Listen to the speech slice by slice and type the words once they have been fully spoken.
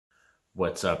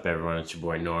What's up, everyone? It's your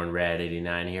boy Norin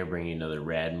Radd89 here, bringing you another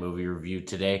Radd movie review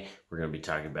today. We're going to be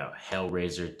talking about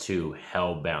Hellraiser 2,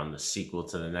 Hellbound, the sequel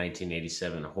to the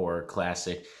 1987 horror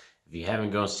classic. If you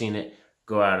haven't seen it,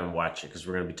 go out and watch it, because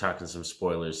we're going to be talking some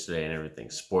spoilers today and everything.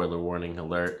 Spoiler warning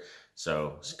alert.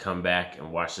 So come back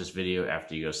and watch this video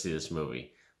after you go see this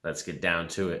movie. Let's get down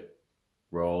to it.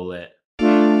 Roll it.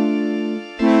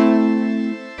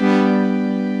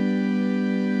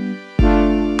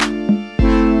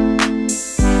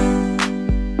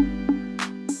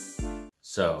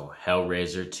 So,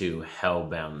 Hellraiser 2,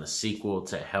 Hellbound, the sequel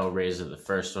to Hellraiser, the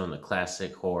first one, the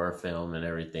classic horror film and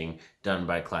everything, done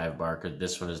by Clive Barker.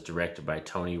 This one is directed by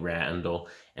Tony Randall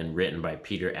and written by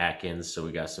Peter Atkins. So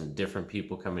we got some different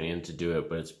people coming in to do it,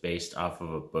 but it's based off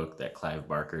of a book that Clive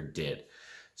Barker did.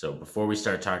 So before we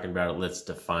start talking about it, let's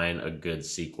define a good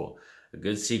sequel. A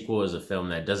good sequel is a film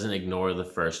that doesn't ignore the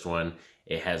first one.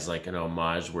 It has like an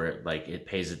homage where it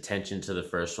pays attention to the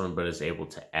first one, but is able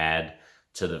to add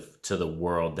to the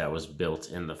world that was built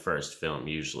in the first film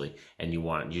usually. And you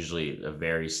want usually a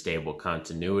very stable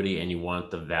continuity, and you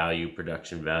want the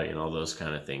production value and all those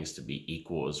kind of things to be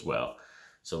equal as well.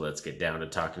 So let's get down to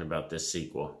talking about this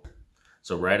sequel.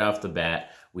 So right off the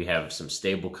bat, we have some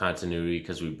stable continuity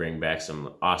because we bring back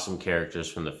some awesome characters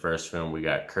from the first film. We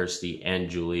got Kirsty and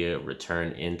Julia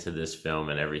return into this film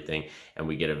and everything, and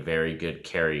we get a very good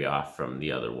carry off from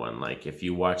the other one. Like if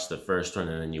you watch the first one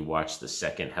and then you watch the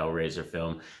second Hellraiser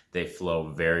film, they flow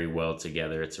very well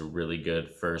together. It's a really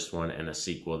good first one and a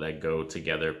sequel that go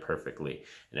together perfectly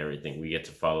and everything. We get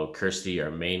to follow Kirsty,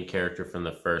 our main character from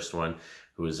the first one,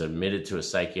 who was admitted to a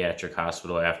psychiatric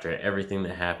hospital after everything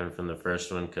that happened from the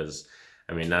first one, because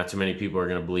I mean, not too many people are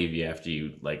going to believe you after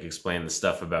you explain the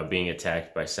stuff about being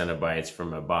attacked by Cenobites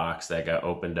from a box that got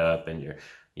opened up, and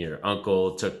your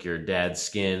uncle took your dad's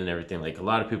skin and everything. Like, a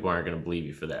lot of people aren't going to believe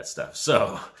you for that stuff.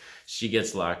 So she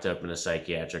gets locked up in a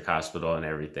psychiatric hospital and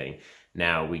everything.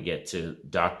 Now we get to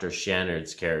Dr.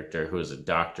 Shannard's character, who is a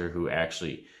doctor who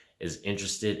actually is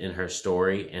interested in her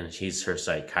story, and he's her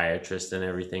psychiatrist and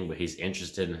everything, but he's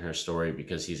interested in her story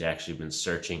because he's actually been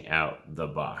searching out the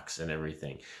box and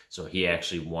everything. So he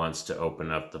actually wants to open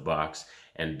up the box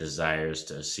and desires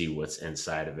to see what's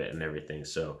inside of it and everything.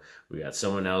 So we got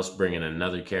someone else bringing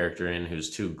another character in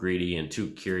who's too greedy and too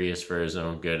curious for his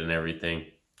own good and everything.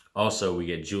 Also, we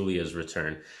get Julia's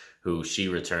return, who she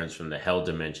returns from the hell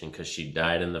dimension because she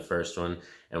died in the first one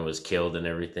and was killed and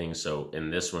everything. So in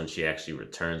this one, she actually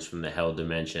returns from the hell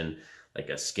dimension, like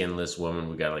a skinless woman.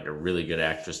 We got a really good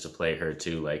actress to play her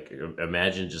too. Like,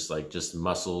 imagine just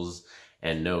muscles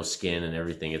and no skin and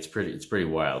everything. It's pretty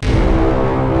wild.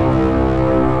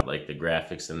 Like, the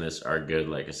graphics in this are good.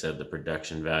 Like I said, the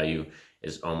production value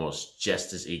is almost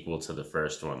just as equal to the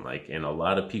first one. Like, in a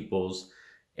lot of people's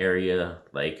area,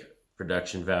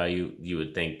 production value, you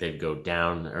would think they'd go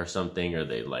down or something, or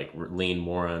they lean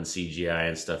more on CGI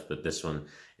and stuff, but this one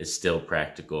is still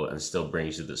practical and still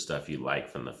brings you the stuff you like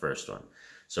from the first one.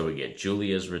 So we get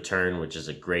Julia's return, which is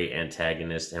a great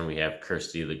antagonist, and we have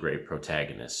Kirsty, the great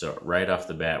protagonist. So right off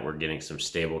the bat, we're getting some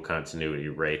stable continuity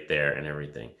right there and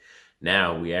everything.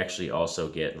 Now we actually also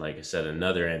get, like I said,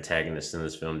 another antagonist in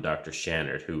this film, Dr.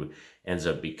 Shannard, who ends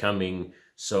up becoming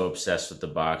so obsessed with the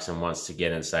box and wants to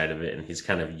get inside of it. And he's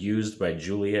kind of used by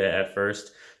Julia at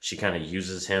first. She kind of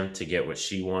uses him to get what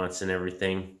she wants and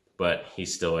everything, but he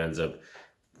still ends up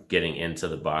getting into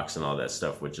the box and all that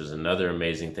stuff, which is another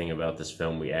amazing thing about this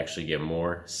film. We actually get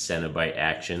more Cenobite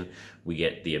action. We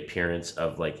get the appearance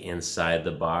of inside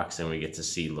the box, and we get to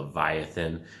see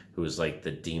Leviathan, who is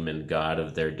the demon god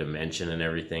of their dimension and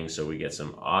everything. So we get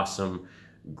some awesome,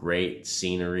 great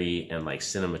scenery and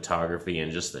cinematography,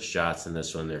 and just the shots in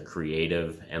this one, they're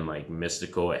creative and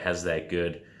mystical. It has that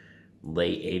good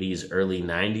late 80s, early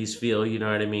 90s feel, you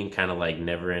know what I mean? Kind of like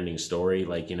Never Ending Story.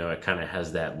 It kind of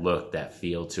has that look, that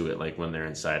feel to it, when they're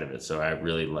inside of it. So I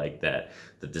really like that.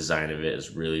 The design of it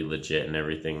is really legit and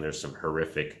everything. There's some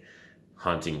horrific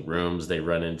haunting rooms they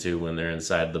run into when they're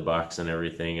inside the box and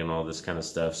everything, and all this kind of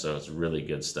stuff. So it's really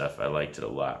good stuff. I liked it a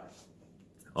lot.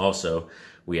 Also,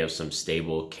 we have some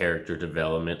stable character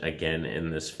development again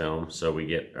in this film. So we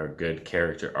get our good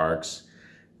character arcs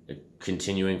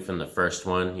continuing from the first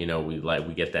one.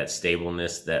 We get that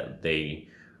stableness, that they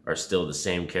are still the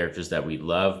same characters that we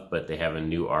love, but they have a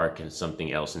new arc and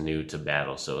something else new to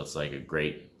battle. So it's a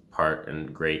great part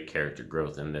and great character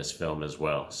growth in this film as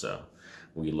well. So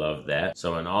we love that.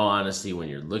 So in all honesty, when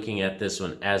you're looking at this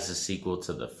one as a sequel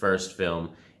to the first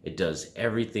film, it does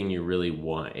everything you really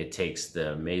want. It takes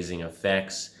the amazing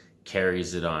effects,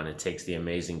 carries it on. It takes the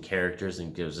amazing characters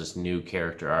and gives us new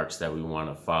character arcs that we want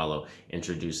to follow,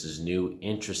 introduces new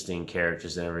interesting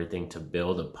characters and everything to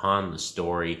build upon the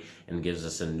story, and gives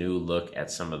us a new look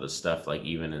at some of the stuff, like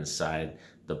even inside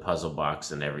the puzzle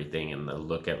box and everything, and the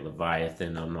look at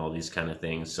Leviathan and all these kind of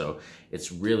things. So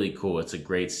it's really cool. It's a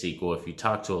great sequel. If you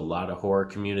talk to a lot of horror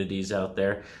communities out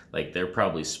there, like they're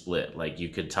probably split. Like you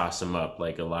could toss them up.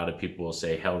 Like a lot of people will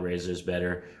say Hellraiser's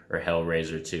better or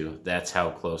Hellraiser 2. That's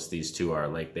how close these two are.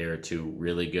 Like they are two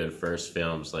really good first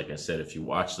films. Like I said, if you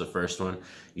watch the first one,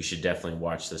 you should definitely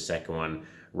watch the second one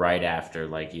right after,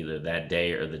 like either that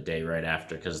day or the day right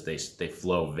after, because they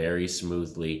flow very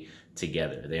smoothly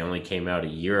together. They only came out a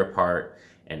year apart,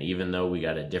 and even though we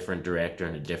got a different director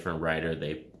and a different writer,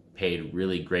 they paid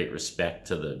really great respect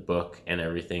to the book and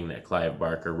everything that Clive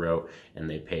Barker wrote, and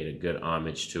they paid a good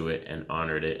homage to it and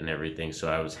honored it and everything.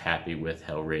 So I was happy with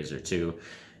Hellraiser 2.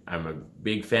 I'm a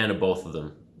big fan of both of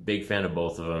them. Big fan of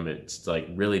both of them. It's like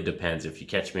really depends. If you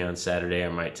catch me on Saturday, I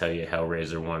might tell you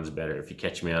Hellraiser 1's better. If you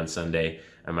catch me on Sunday,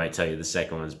 I might tell you the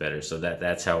second one's better. So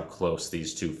that's how close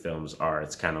these two films are.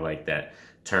 It's kind of like that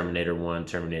Terminator 1,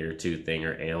 Terminator 2 thing,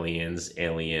 or Aliens,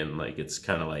 Alien. Like it's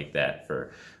kind of like that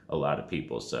for a lot of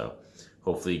people. So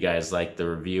hopefully you guys like the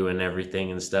review and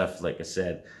everything and stuff. Like I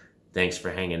said, thanks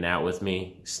for hanging out with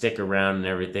me. Stick around and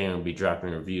everything. I'll be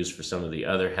dropping reviews for some of the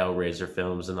other Hellraiser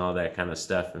films and all that kind of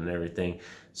stuff and everything.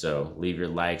 So leave your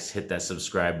likes, hit that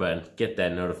subscribe button, get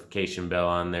that notification bell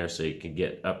on there so you can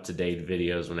get up-to-date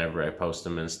videos whenever I post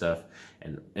them and stuff.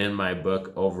 And in my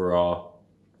book, overall,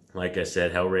 like I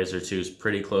said, Hellraiser 2 is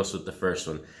pretty close with the first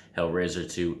one. Hellraiser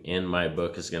 2 in my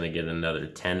book is going to get another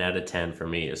 10 out of 10 for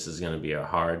me. This is going to be a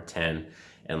hard 10.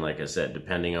 And like I said,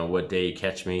 depending on what day you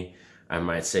catch me, I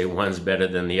might say one's better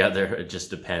than the other. It just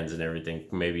depends and everything.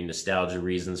 Maybe nostalgia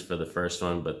reasons for the first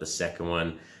one, but the second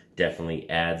one definitely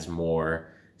adds more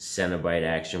Cenobite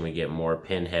action. We get more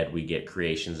Pinhead. We get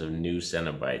creations of new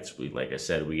Cenobites. Like I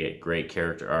said, we get great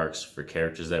character arcs for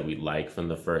characters that we like from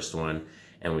the first one,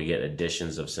 and we get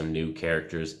additions of some new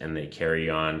characters, and they carry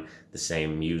on the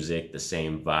same music, the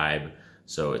same vibe.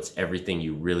 So it's everything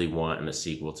you really want in a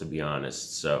sequel, to be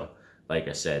honest. So like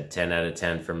I said, 10 out of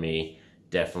 10 for me.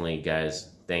 Definitely, guys,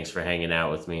 thanks for hanging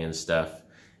out with me and stuff.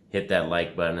 Hit that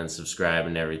like button and subscribe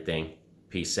and everything.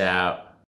 Peace out.